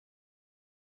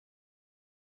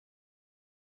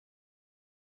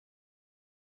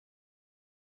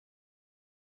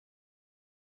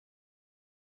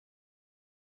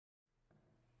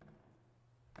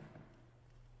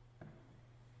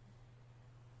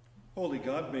Holy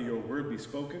God, may your word be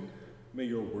spoken, may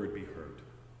your word be heard.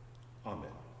 Amen.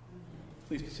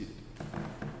 Please be seated.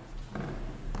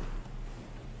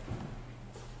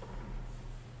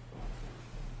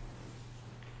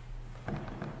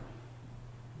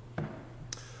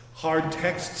 Hard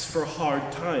texts for hard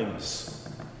times.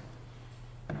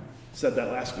 Said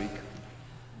that last week.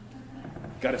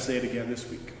 Got to say it again this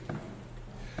week.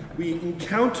 We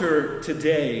encounter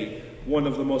today one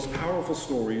of the most powerful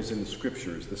stories in the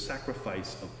scriptures, the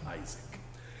sacrifice of Isaac.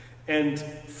 And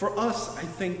for us, I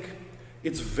think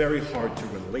it's very hard to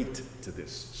relate to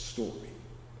this story.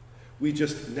 We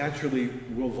just naturally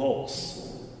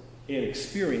revulse in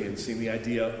experiencing the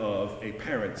idea of a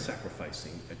parent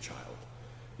sacrificing a child.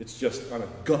 It's just on a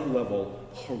gut level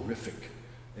horrific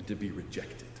and to be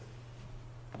rejected.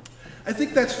 I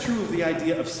think that's true of the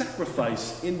idea of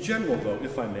sacrifice in general, though,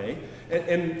 if I may.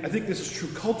 And I think this is true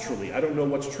culturally. I don't know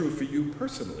what's true for you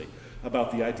personally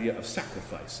about the idea of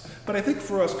sacrifice. But I think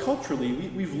for us culturally,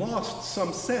 we've lost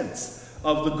some sense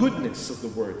of the goodness of the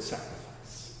word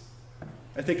sacrifice.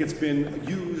 I think it's been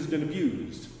used and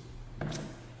abused.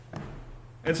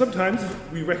 And sometimes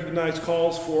we recognize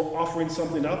calls for offering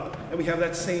something up, and we have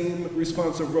that same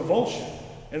response of revulsion.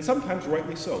 And sometimes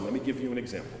rightly so. Let me give you an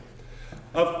example.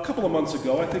 A couple of months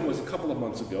ago, I think it was a couple of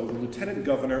months ago, the Lieutenant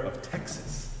Governor of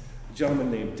Texas, a gentleman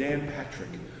named Dan Patrick,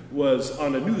 was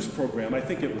on a news program, I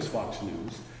think it was Fox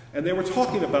News, and they were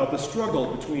talking about the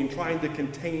struggle between trying to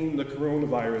contain the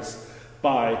coronavirus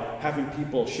by having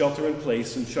people shelter in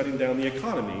place and shutting down the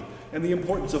economy, and the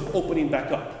importance of opening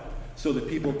back up so that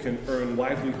people can earn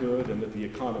livelihood and that the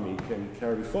economy can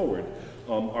carry forward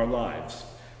our lives.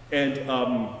 And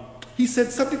he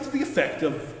said something to the effect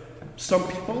of, some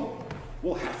people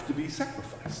will have to be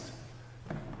sacrificed.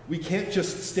 We can't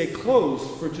just stay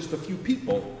closed for just a few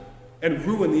people and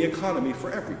ruin the economy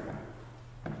for everyone.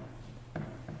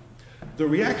 The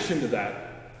reaction to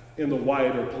that in the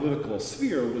wider political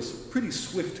sphere was pretty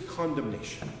swift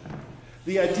condemnation.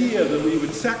 The idea that we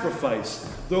would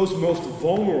sacrifice those most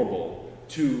vulnerable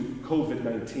to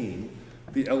COVID-19,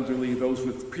 the elderly, those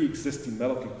with pre-existing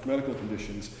medical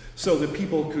conditions, so that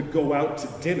people could go out to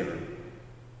dinner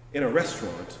in a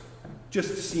restaurant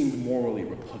just seemed morally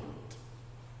repugnant.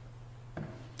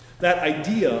 That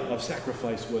idea of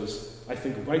sacrifice was, I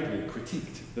think, rightly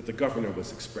critiqued that the governor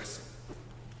was expressing.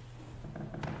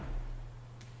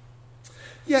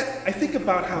 Yet, I think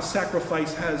about how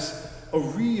sacrifice has a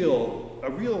real,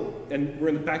 and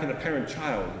we're back in the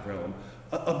parent-child realm,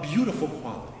 a beautiful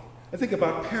quality. I think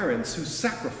about parents who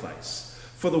sacrifice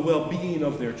for the well-being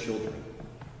of their children.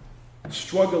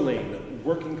 Struggling,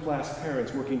 working-class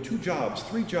parents working 2 jobs,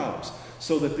 3 jobs,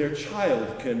 so that their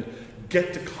child can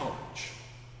get to college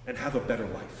and have a better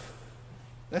life.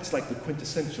 That's like the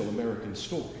quintessential American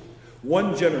story.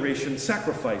 One generation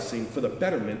sacrificing for the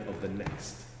betterment of the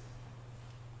next.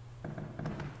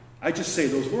 I just say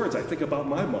those words. I think about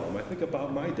my mom. I think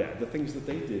about my dad, the things that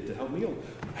they did to help me.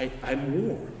 I'm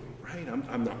warm, right?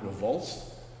 I'm not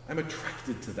revulsed. I'm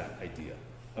attracted to that idea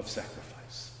of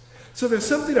sacrifice. So there's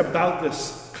something about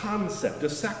this concept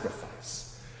of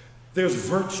sacrifice. There's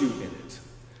virtue in it,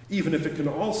 even if it can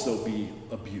also be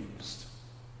abused.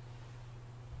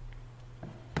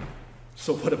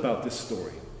 So what about this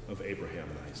story of Abraham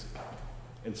and Isaac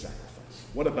and sacrifice?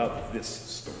 What about this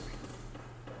story?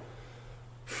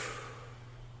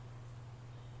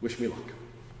 Wish me luck.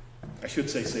 I should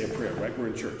say a prayer, right? We're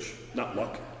in church. Not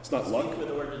luck. It's not luck. Speak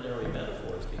with ordinary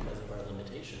metaphors because of our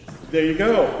limitations. There you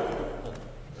go.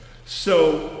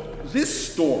 So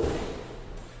this story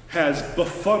has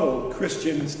befuddled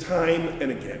Christians time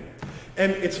and again.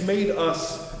 And it's made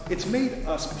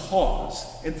us pause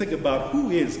and think about who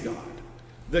is God,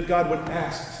 that God would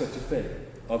ask such a thing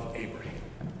of Abraham.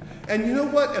 And you know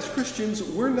what? As Christians,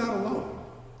 we're not alone.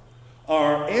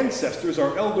 Our ancestors,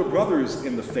 our elder brothers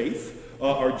in the faith,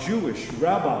 our Jewish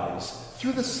rabbis,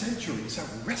 through the centuries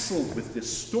have wrestled with this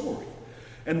story.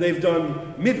 And they've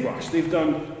done midrash, they've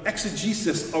done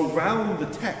exegesis around the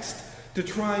text to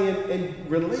try and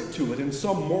relate to it in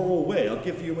some moral way. I'll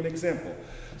give you an example.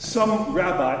 Some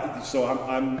rabbi, so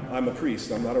I'm a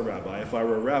priest, I'm not a rabbi. If I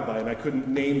were a rabbi and I couldn't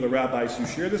name the rabbis who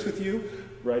share this with you,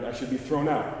 right, I should be thrown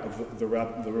out of the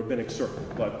rabbinic circle.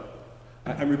 But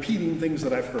I'm repeating things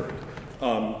that I've heard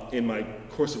in my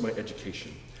course of my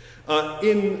education.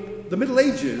 In the Middle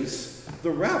Ages, the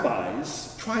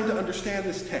rabbis, trying to understand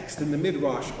this text and the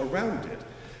midrash around it,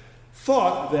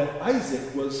 thought that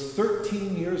Isaac was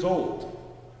 13 years old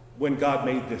when God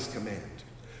made this command,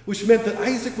 which meant that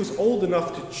Isaac was old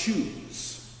enough to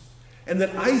choose, and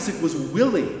that Isaac was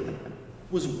willing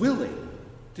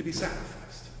to be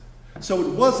sacrificed. So it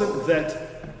wasn't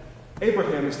that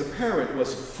Abraham, as the parent,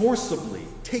 was forcibly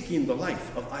taking the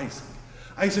life of Isaac.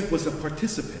 Isaac was a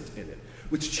participant in it,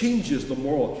 which changes the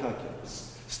moral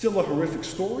calculus. Still a horrific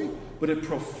story, but it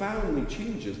profoundly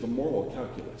changes the moral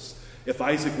calculus. If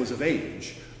Isaac was of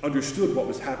age, understood what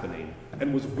was happening,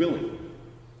 and was willing,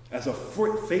 as a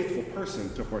faithful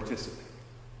person, to participate.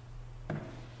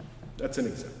 That's an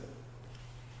example.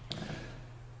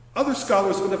 Other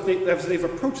scholars, as they've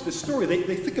approached this story,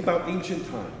 they think about ancient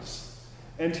times.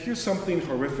 And here's something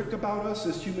horrific about us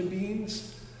as human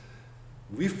beings.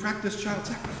 We've practiced child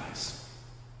sacrifice.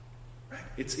 Right?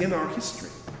 It's in our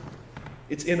history.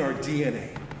 It's in our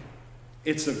DNA.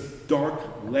 It's a dark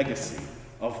legacy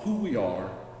of who we are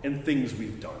and things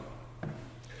we've done.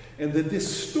 And that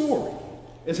this story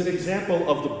is an example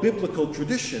of the biblical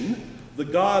tradition, the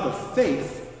God of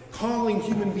faith calling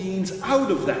human beings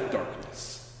out of that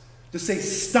darkness, to say,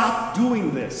 stop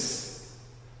doing this.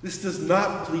 This does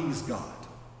not please God.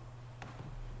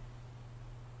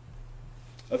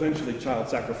 Eventually, child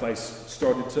sacrifice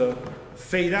started to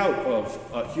fade out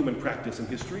of human practice in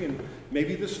history, and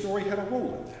maybe this story had a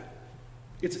role in that.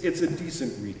 It's a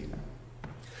decent reading.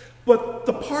 But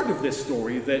the part of this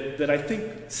story that I think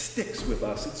sticks with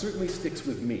us, it certainly sticks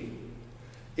with me,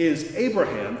 is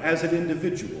Abraham as an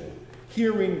individual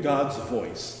hearing God's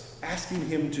voice, asking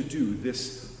him to do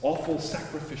this awful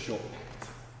sacrificial act.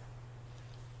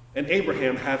 And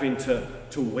Abraham having to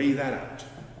weigh that out.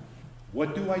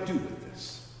 What do I do with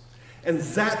this? And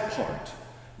that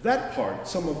part,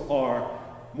 some of our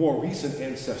more recent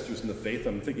ancestors in the faith,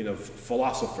 I'm thinking of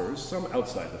philosophers, some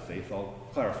outside the faith, I'll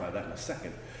clarify that in a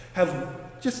second,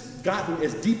 have just gotten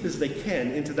as deep as they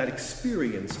can into that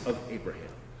experience of Abraham.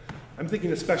 I'm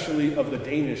thinking especially of the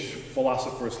Danish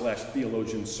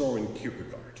philosopher/theologian Søren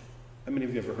Kierkegaard. How many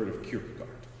of you ever heard of Kierkegaard?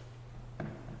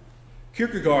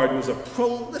 Kierkegaard was a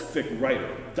prolific writer,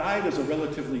 died as a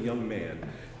relatively young man,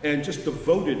 and just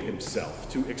devoted himself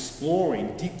to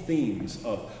exploring deep themes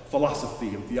of philosophy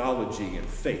and theology and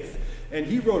faith. And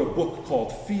he wrote a book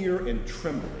called Fear and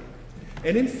Trembling.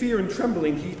 And in Fear and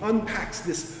Trembling, he unpacks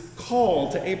this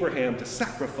call to Abraham to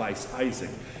sacrifice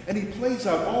Isaac. And he plays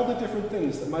out all the different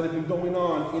things that might have been going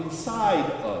on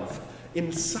inside of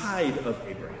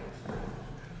Abraham.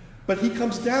 But he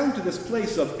comes down to this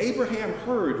place of Abraham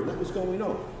heard what was going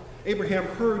on. Abraham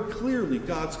heard clearly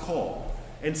God's call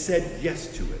and said yes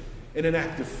to it in an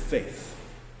act of faith.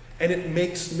 And it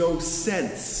makes no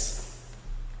sense.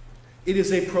 It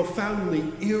is a profoundly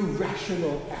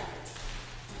irrational act.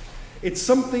 It's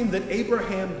something that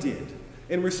Abraham did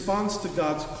in response to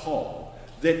God's call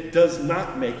that does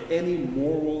not make any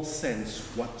moral sense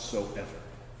whatsoever.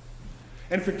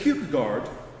 And for Kierkegaard,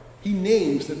 he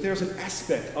names that there's an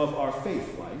aspect of our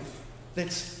faith life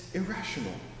that's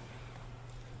irrational,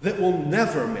 that will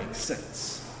never make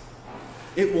sense.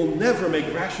 It will never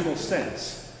make rational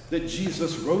sense that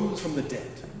Jesus rose from the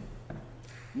dead.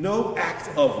 No act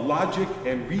of logic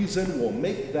and reason will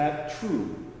make that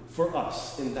true for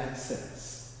us in that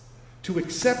sense. To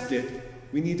accept it,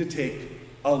 we need to take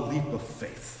a leap of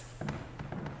faith.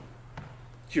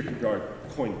 Kierkegaard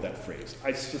coined that phrase.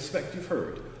 I suspect you've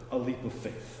heard a leap of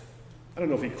faith. I don't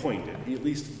know if he coined it. He at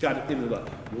least got it into the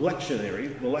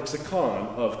lectionary, the lexicon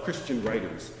of Christian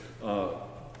writers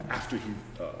after he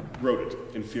wrote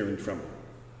it in Fear and Trembling.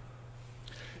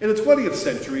 In the 20th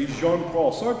century,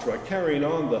 Jean-Paul Sartre, carrying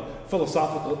on the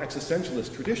philosophical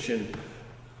existentialist tradition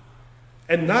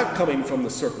and not coming from the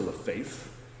circle of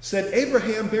faith, said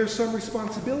Abraham bears some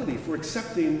responsibility for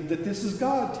accepting that this is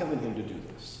God telling him to do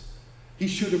this. He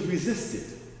should have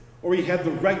resisted, or he had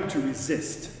the right to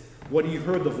resist what he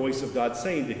heard the voice of God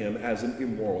saying to him as an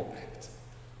immoral act.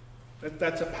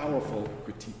 That's a powerful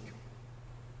critique.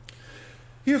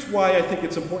 Here's why I think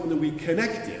it's important that we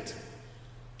connect it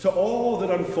to all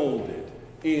that unfolded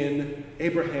in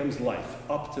Abraham's life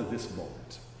up to this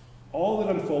moment. All that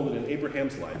unfolded in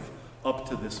Abraham's life up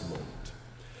to this moment.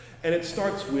 And it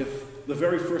starts with the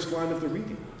very first line of the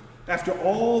reading. After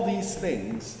all these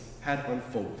things had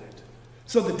unfolded.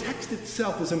 So the text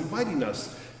itself is inviting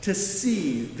us to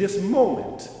see this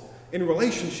moment in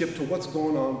relationship to what's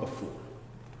going on before.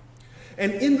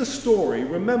 And in the story,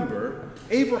 remember,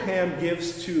 God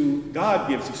gives to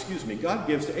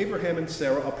Abraham and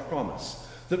Sarah a promise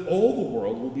that all the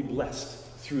world will be blessed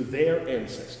through their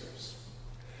ancestors.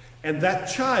 And that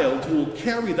child who will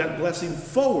carry that blessing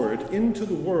forward into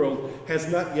the world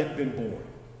has not yet been born.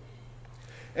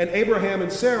 And Abraham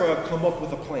and Sarah come up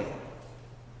with a plan.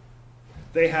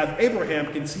 They have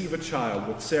Abraham conceive a child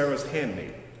with Sarah's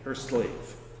handmaid, her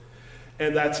slave.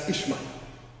 And that's Ishmael.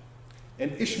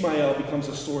 And Ishmael becomes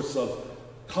a source of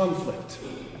conflict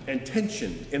and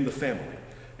tension in the family.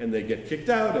 and they get kicked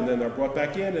out, and then they're brought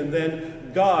back in, and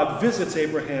then God visits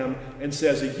Abraham and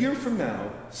says, a year from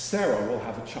now, Sarah will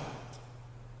have a child.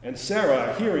 And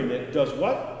Sarah, hearing it, does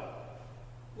what?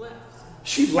 Laughs.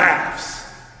 She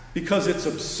laughs, because it's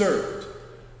absurd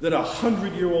that a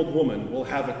 100-year-old woman will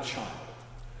have a child.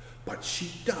 But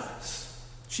she does.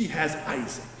 She has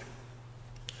Isaac.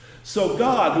 So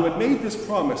God, who had made this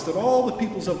promise that all the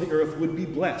peoples of the earth would be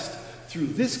blessed through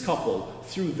this couple,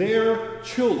 through their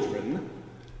children,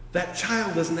 that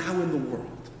child is now in the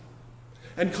world.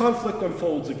 And conflict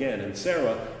unfolds again, and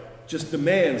Sarah just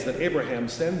demands that Abraham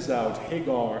sends out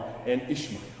Hagar and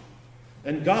Ishmael.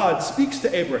 And God speaks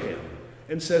to Abraham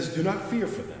and says, do not fear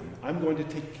for them. I'm going to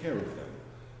take care of them.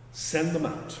 Send them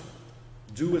out.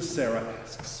 Do as Sarah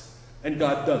asks. And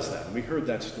God does that. And we heard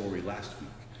that story last week.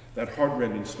 That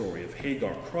heartrending story of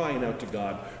Hagar crying out to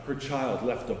God, her child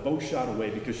left a bow shot away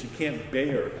because she can't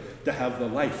bear to have the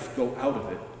life go out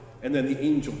of it. And then the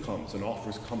angel comes and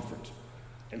offers comfort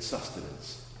and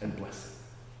sustenance and blessing.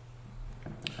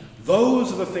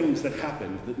 Those are the things that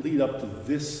happened that lead up to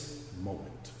this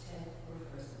moment.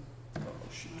 Oh,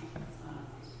 shoot.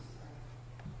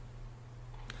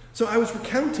 So I was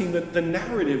recounting the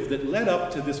narrative that led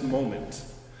up to this moment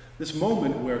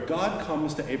where God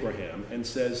comes to Abraham and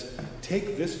says,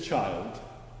 take this child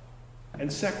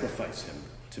and sacrifice him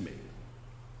to me.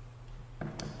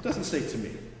 It doesn't say to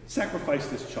me, sacrifice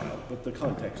this child, but the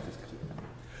context is clear.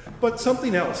 But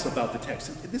something else about the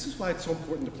text, this is why it's so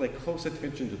important to pay close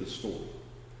attention to the story.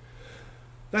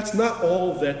 That's not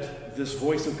all that this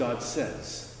voice of God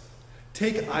says.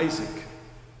 Take Isaac,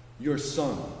 your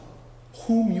son,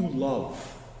 whom you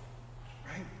love.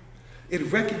 Right?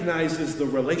 It recognizes the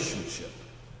relationship.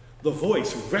 The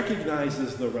voice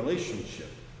recognizes the relationship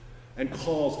and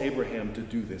calls Abraham to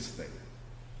do this thing.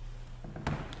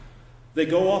 They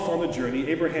go off on the journey.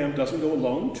 Abraham doesn't go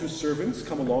alone. 2 servants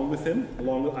come along with him,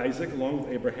 along with Isaac, along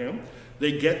with Abraham.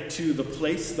 They get to the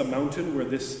place, the mountain where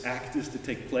this act is to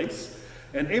take place.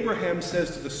 And Abraham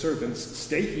says to the servants,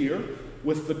 stay here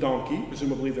with the donkey.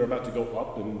 Presumably they're about to go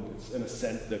up, and it's an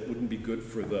ascent that wouldn't be good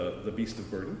for the beast of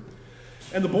burden.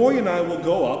 And the boy and I will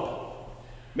go up,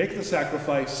 make the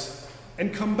sacrifice,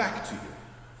 and come back to you.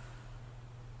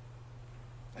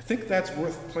 I think that's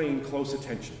worth paying close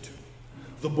attention to.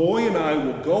 The boy and I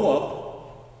will go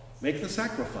up, make the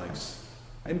sacrifice,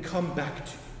 and come back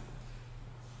to you.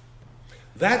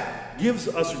 That gives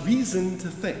us reason to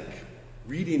think,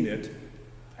 reading it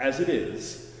as it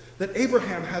is, that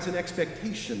Abraham has an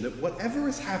expectation that whatever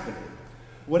is happening,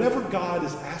 whatever God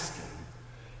is asking,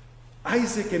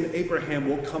 Isaac and Abraham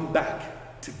will come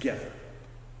back together.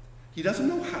 He doesn't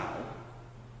know how,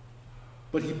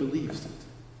 but he believes it.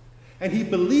 And he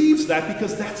believes that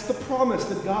because that's the promise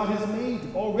that God has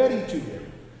made already to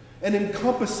him. An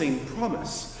encompassing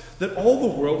promise that all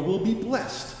the world will be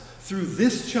blessed through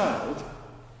this child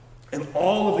and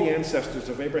all of the ancestors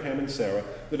of Abraham and Sarah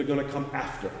that are going to come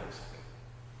after Isaac.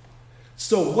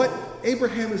 So what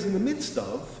Abraham is in the midst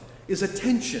of is a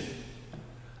tension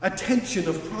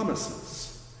of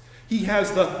promises. He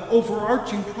has the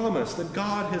overarching promise that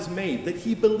God has made, that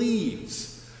he believes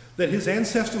that his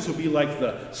ancestors will be like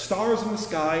the stars in the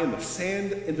sky and the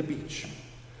sand in the beach,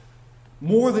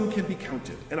 more than can be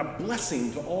counted, and a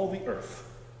blessing to all the earth.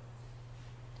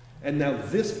 And now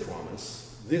this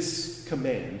promise, this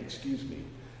command,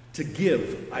 to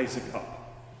give Isaac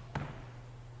up.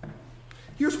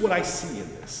 Here's what I see in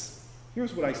this.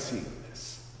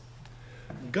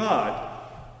 God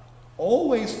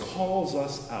always calls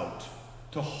us out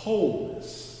to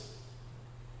wholeness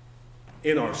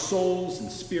in our souls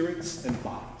and spirits and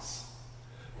bodies.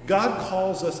 God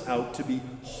calls us out to be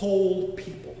whole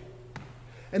people.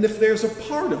 And if there's a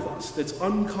part of us that's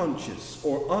unconscious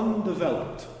or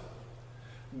undeveloped,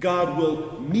 God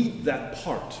will meet that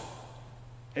part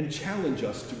and challenge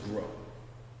us to grow.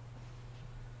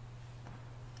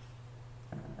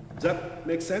 Does that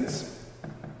make sense?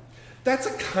 That's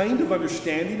a kind of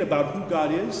understanding about who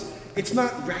God is. It's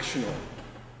not rational,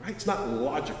 right? It's not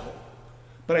logical.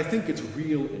 But I think it's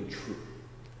real and true.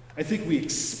 I think we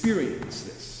experience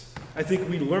this. I think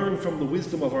we learn from the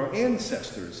wisdom of our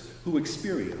ancestors who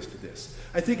experienced this.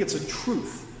 I think it's a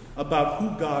truth about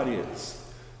who God is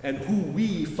and who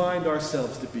we find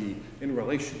ourselves to be in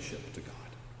relationship to God.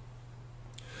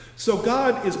 So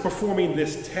God is performing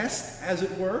this test, as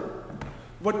it were.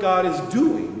 What God is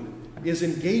doing is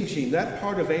engaging that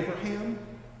part of Abraham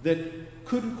that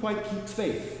couldn't quite keep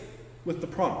faith with the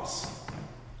promise.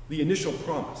 The initial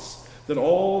promise that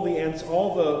all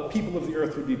the people of the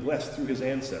earth would be blessed through his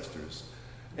ancestors.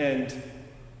 And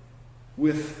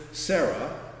with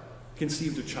Sarah,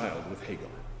 conceived a child with Hagar.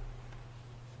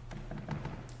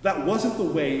 That wasn't the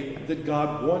way that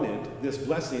God wanted this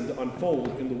blessing to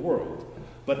unfold in the world.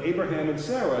 But Abraham and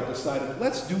Sarah decided,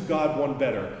 let's do God one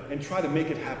better and try to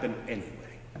make it happen anyway.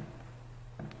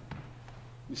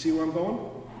 You see where I'm going?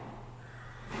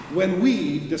 When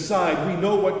we decide we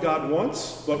know what God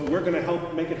wants, but we're going to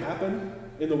help make it happen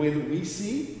in the way that we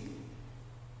see,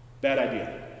 bad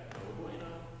idea.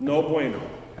 No bueno.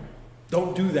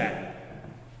 Don't do that.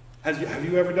 Have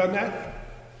you ever done that?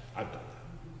 I've done that.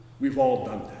 We've all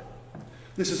done that.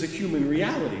 This is a human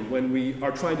reality when we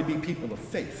are trying to be people of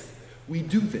faith. We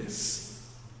do this.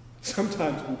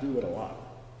 Sometimes we do it a lot.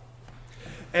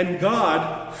 And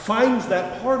God finds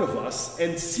that part of us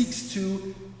and seeks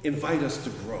to invite us to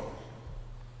grow.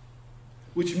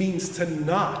 Which means to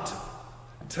not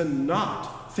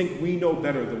think we know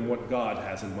better than what God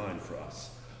has in mind for us,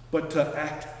 but to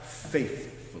act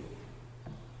faithfully,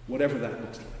 whatever that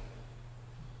looks like.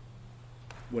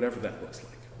 Whatever that looks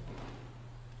like.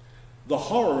 The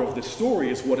horror of this story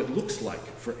is what it looks like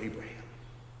for Abraham.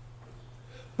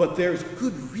 But there's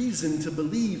good reason to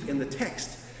believe in the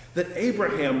text that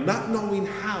Abraham, not knowing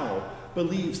how,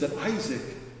 believes that Isaac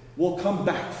will come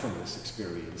back from this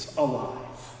experience alive.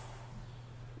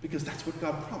 Because that's what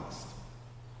God promised.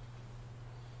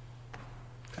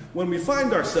 When we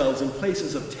find ourselves in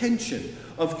places of tension,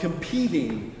 of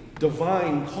competing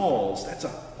divine calls, that's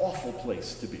an awful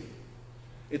place to be.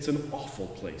 It's an awful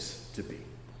place to be.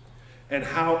 And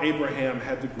how Abraham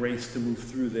had the grace to move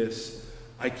through this,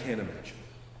 I can't imagine.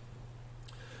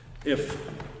 If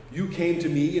you came to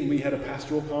me and we had a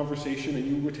pastoral conversation and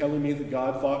you were telling me that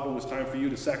God thought it was time for you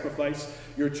to sacrifice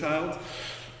your child,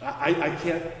 I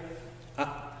can't.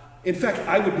 In fact,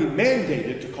 I would be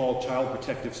mandated to call Child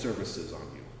Protective Services on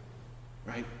you,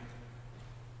 right?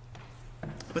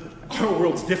 But our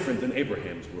world's different than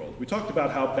Abraham's world. We talked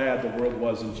about how bad the world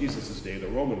was in Jesus' day, the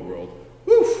Roman world.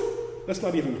 Woof! Let's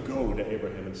not even go to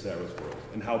Abraham and Sarah's world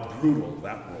and how brutal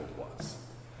that world was.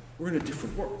 We're in a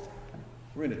different world.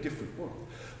 We're in a different world.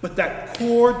 But that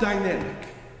core dynamic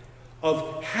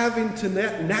of having to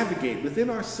navigate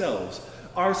within ourselves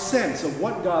our sense of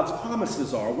what God's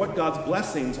promises are, what God's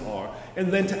blessings are,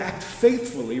 and then to act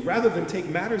faithfully rather than take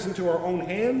matters into our own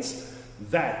hands,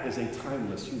 that is a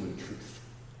timeless human truth.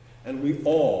 And we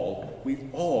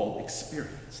all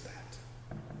experience that.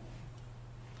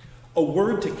 A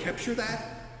word to capture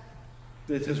that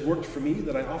has worked for me,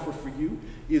 that I offer for you,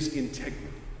 is integrity.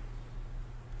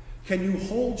 Can you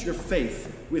hold your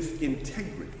faith with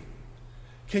integrity?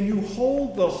 Can you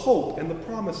hold the hope and the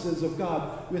promises of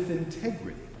God with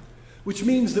integrity? Which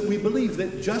means that we believe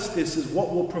that justice is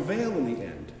what will prevail in the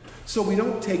end. So we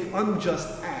don't take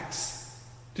unjust acts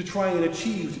to try and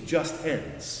achieve just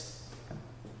ends.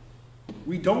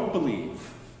 We don't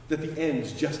believe that the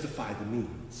ends justify the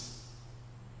means.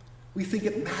 We think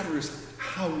it matters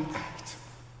how we act.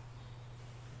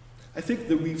 I think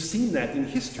that we've seen that in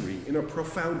history in a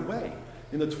profound way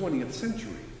in the 20th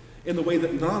century, in the way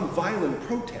that nonviolent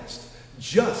protest,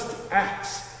 just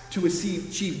acts to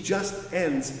achieve just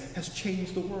ends, has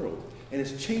changed the world and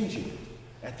is changing it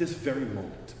at this very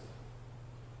moment.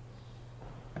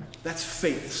 That's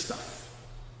faith stuff.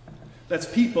 That's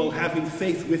people having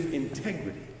faith with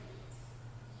integrity.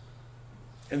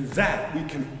 And that we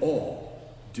can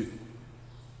all do.